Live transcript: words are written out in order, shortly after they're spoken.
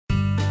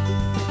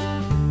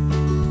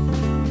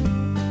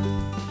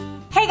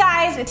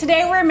guys,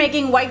 today we're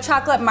making white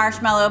chocolate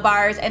marshmallow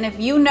bars, and if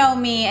you know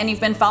me and you've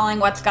been following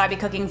What's Gotta Be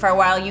Cooking for a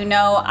while, you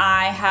know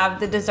I have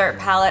the dessert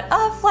palate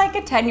of like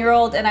a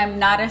 10-year-old and I'm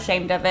not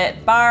ashamed of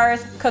it.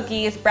 Bars,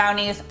 cookies,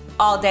 brownies,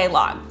 all day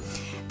long.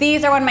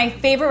 These are one of my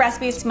favorite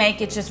recipes to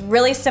make. It's just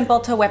really simple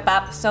to whip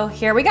up, so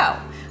here we go.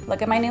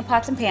 Look at my new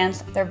pots and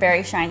pans. They're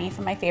very shiny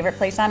from my favorite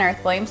place on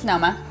earth,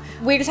 Williams-Sonoma.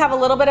 We just have a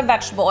little bit of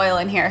vegetable oil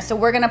in here, so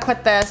we're gonna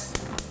put this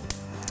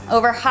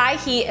over high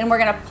heat and we're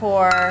gonna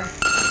pour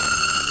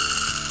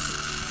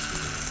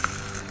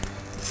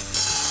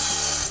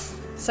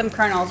some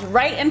kernels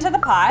right into the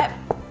pot,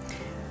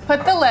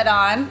 put the lid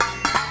on,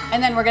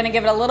 and then we're gonna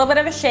give it a little bit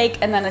of a shake,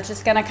 and then it's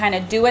just gonna kind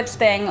of do its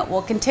thing.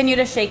 We'll continue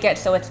to shake it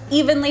so it's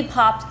evenly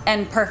popped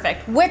and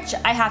perfect, which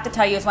I have to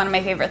tell you is one of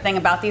my favorite things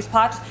about these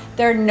pots.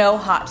 There are no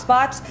hot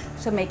spots,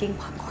 so making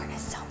popcorn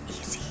is so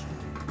easy.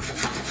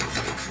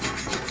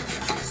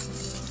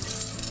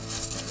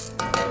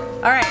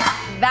 All right,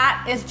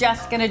 that is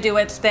just gonna do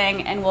its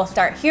thing and we'll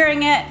start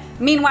hearing it.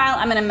 Meanwhile,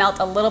 I'm gonna melt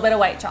a little bit of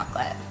white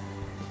chocolate.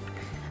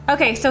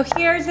 Okay, so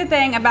here's the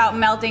thing about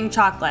melting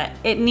chocolate.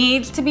 It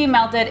needs to be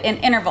melted in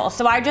intervals.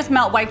 So I just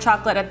melt white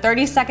chocolate at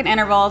 30-second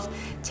intervals,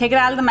 take it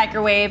out of the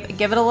microwave,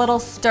 give it a little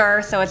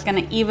stir so it's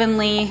gonna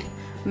evenly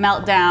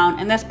melt down.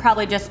 And this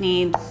probably just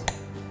needs,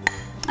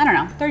 I don't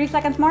know, 30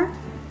 seconds more?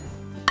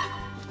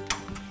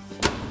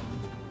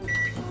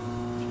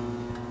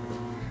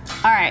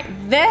 All right,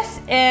 this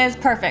is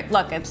perfect.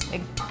 Look, it's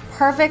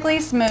perfectly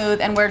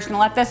smooth, and we're just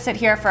gonna let this sit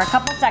here for a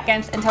couple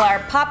seconds until our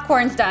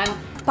popcorn's done.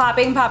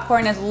 Popping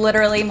popcorn is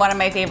literally one of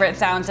my favorite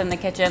sounds in the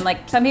kitchen.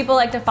 Like, some people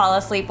like to fall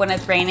asleep when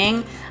it's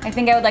raining. I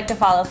think I would like to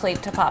fall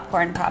asleep to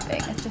popcorn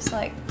popping. It's just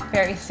like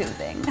very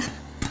soothing.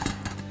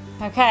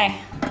 Okay,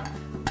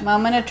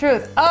 moment of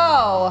truth.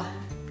 Oh,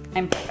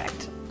 I'm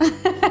perfect.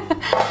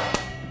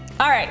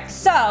 All right,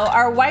 so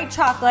our white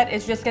chocolate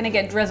is just gonna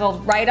get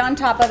drizzled right on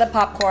top of the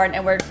popcorn,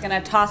 and we're just gonna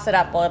toss it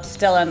up while it's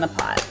still in the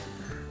pot.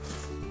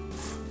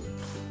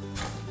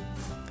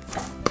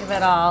 Give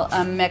it all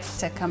a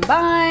mix to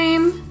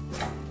combine.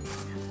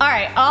 All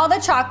right, all the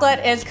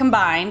chocolate is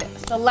combined,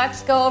 so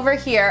let's go over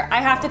here. I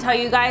have to tell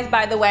you guys,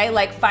 by the way,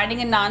 like, finding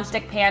a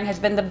non-stick pan has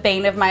been the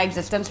bane of my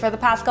existence for the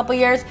past couple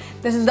years.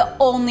 This is the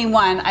only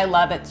one I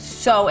love. It's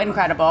so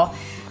incredible. All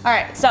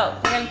right, so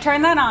we're gonna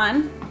turn that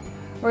on.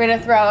 We're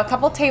gonna throw a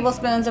couple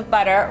tablespoons of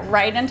butter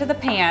right into the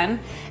pan.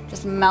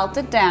 Just melt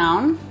it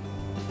down.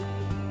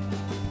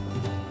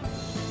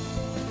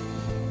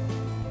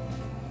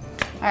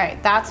 All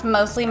right, that's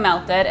mostly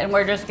melted, and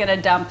we're just gonna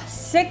dump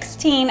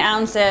 16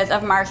 ounces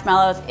of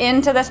marshmallows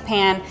into this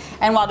pan,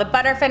 and while the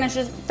butter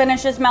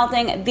finishes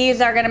melting,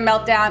 these are gonna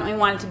melt down. We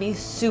want it to be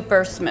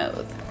super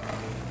smooth.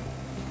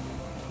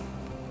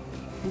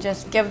 And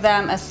just give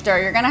them a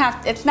stir. You're gonna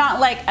have, it's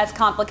not like as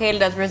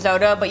complicated as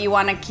risotto, but you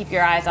wanna keep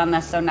your eyes on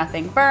this so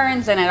nothing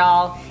burns and it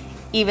all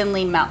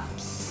evenly melts.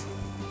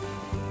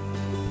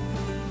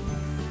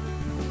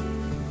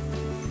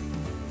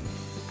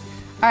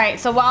 All right,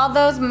 so while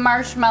those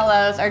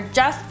marshmallows are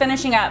just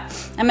finishing up,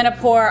 I'm gonna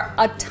pour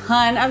a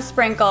ton of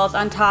sprinkles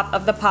on top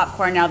of the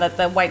popcorn now that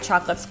the white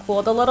chocolate's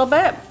cooled a little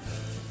bit.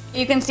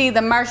 You can see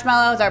the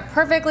marshmallows are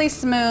perfectly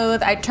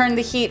smooth. I turned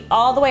the heat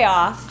all the way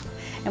off,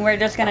 and we're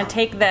just gonna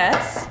take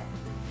this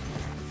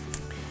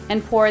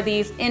and pour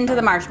these into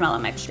the marshmallow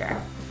mixture.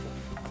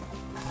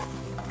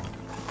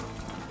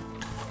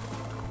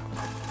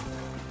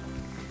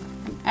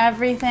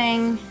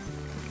 Everything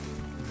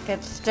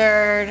gets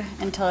stirred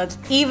until it's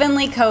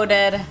evenly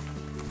coated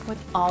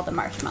with all the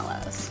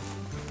marshmallows.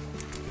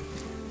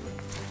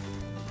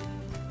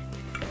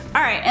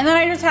 All right, and then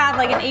I just have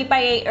like an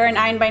 8x8 or a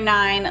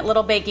 9x9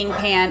 little baking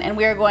pan, and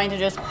we're going to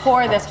just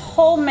pour this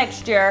whole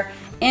mixture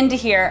into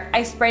here.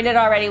 I sprayed it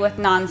already with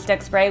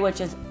non-stick spray,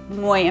 which is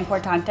muy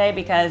importante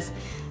because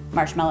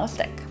marshmallows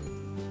stick.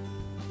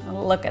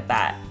 Look at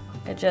that.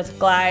 It just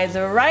glides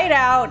right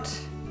out.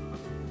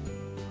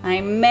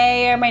 I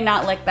may or may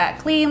not lick that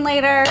clean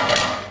later.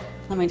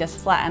 Let me just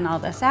flatten all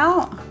this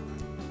out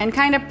and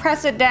kind of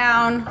press it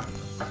down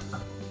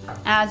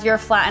as you're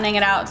flattening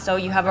it out so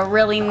you have a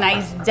really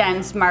nice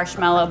dense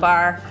marshmallow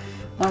bar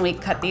when we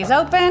cut these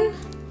open.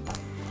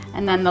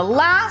 And then the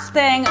last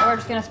thing, we're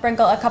just gonna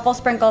sprinkle a couple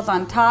sprinkles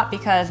on top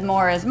because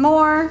more is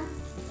more.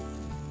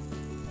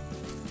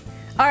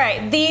 All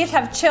right, these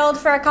have chilled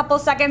for a couple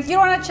seconds. You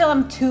don't wanna chill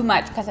them too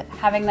much because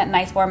having that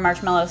nice warm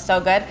marshmallow is so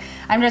good.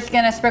 I'm just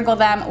gonna sprinkle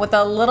them with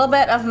a little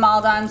bit of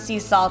Maldon sea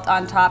salt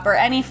on top, or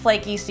any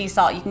flaky sea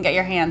salt you can get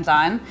your hands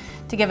on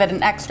to give it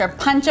an extra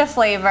punch of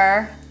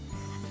flavor.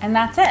 And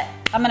that's it.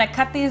 I'm gonna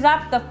cut these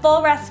up. The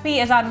full recipe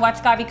is on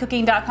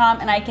whatsgottabeCooking.com,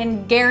 and I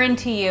can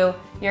guarantee you,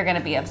 you're gonna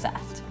be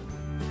obsessed.